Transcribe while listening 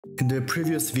In the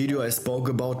previous video I spoke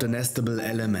about the Nestable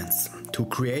Elements. To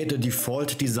create a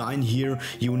default design here,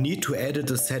 you need to edit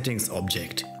the settings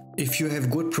object. If you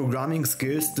have good programming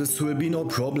skills, this will be no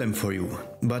problem for you.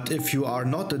 But if you are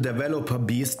not a developer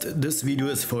beast, this video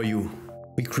is for you.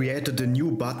 We created a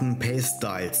new button, Paste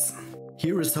Styles.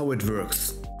 Here is how it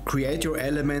works. Create your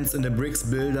elements in the bricks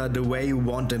builder the way you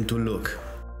want them to look.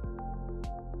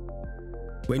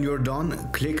 When you're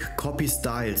done, click Copy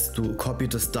Styles to copy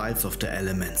the styles of the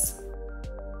elements.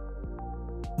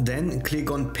 Then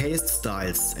click on Paste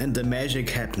Styles and the magic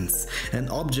happens. An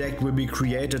object will be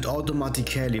created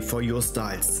automatically for your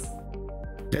styles.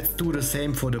 Let's do the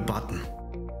same for the button.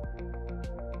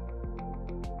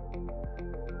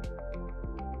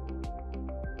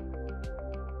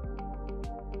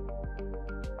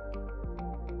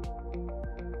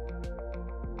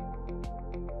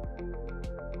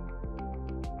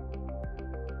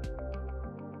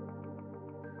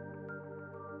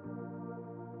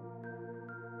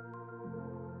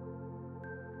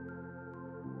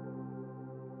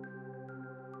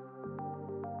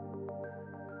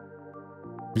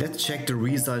 Let's check the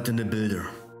result in the builder.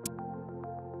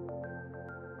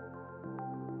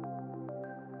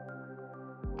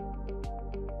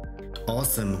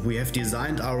 Awesome, we have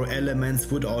designed our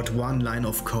elements without one line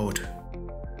of code.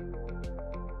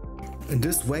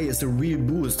 This way is a real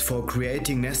boost for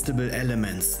creating nestable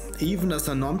elements. Even as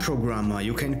a non-programmer,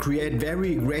 you can create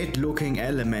very great looking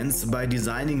elements by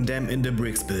designing them in the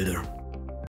bricks builder.